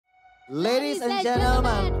Ladies and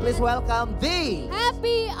gentlemen, please welcome the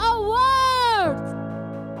Happy Awards!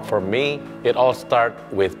 For me, it all starts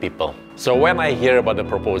with people. So when I hear about the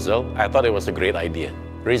proposal, I thought it was a great idea.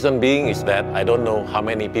 Reason being is that I don't know how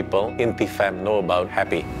many people in TFAM know about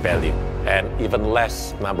happy value, and even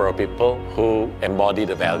less number of people who embody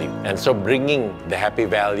the value. And so bringing the happy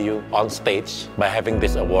value on stage by having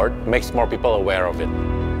this award makes more people aware of it.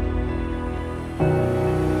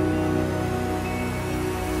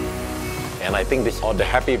 And I think the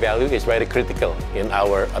happy value is very critical in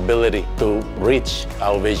our ability to reach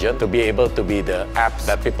our vision, to be able to be the apps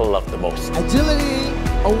that people love the most. Agility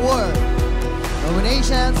Award.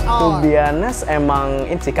 Nominations are... To be honest, emang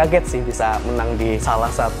ini kaget sih bisa menang di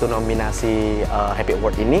salah satu nominasi Happy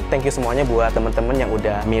Award ini. Thank you semuanya buat teman-teman yang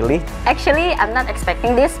udah milih. Actually, I'm not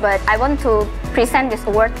expecting this, but I want to present this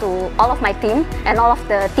award to all of my team and all of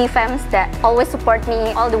the TFAMs that always support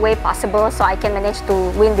me all the way possible so I can manage to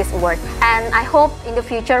win this award. And I hope in the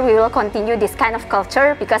future we will continue this kind of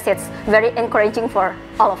culture because it's very encouraging for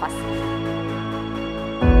all of us.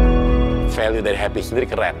 Value dari happy sendiri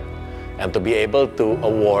keren. And to be able to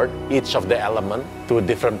award each of the element to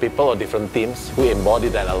different people or different teams who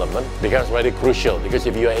embody that element becomes very crucial, because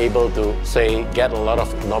if you are able to say get a lot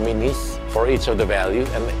of nominees for each of the value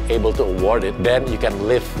and able to award it, then you can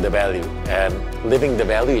live the value. And living the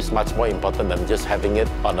value is much more important than just having it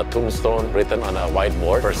on a tombstone written on a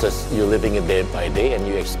whiteboard, versus you living it day by day and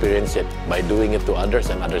you experience it by doing it to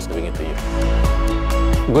others and others doing it to you.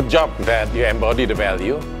 Good job that you embody the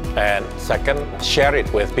value. And second, share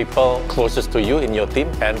it with people closest to you in your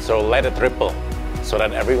team, and so let it ripple so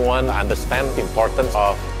that everyone understands the importance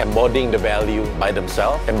of embodying the value by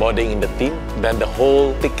themselves, embodying in the team. Then the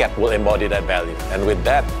whole ticket will embody that value. And with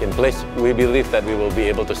that in place, we believe that we will be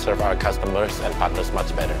able to serve our customers and partners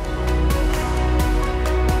much better.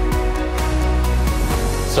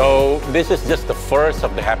 So this is just the first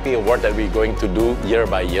of the Happy Award that we're going to do year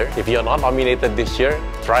by year. If you're not nominated this year,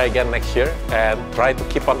 try again next year and try to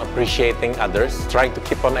keep on appreciating others, trying to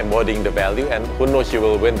keep on embodying the value, and who knows, you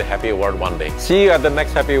will win the Happy Award one day. See you at the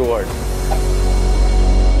next Happy Award.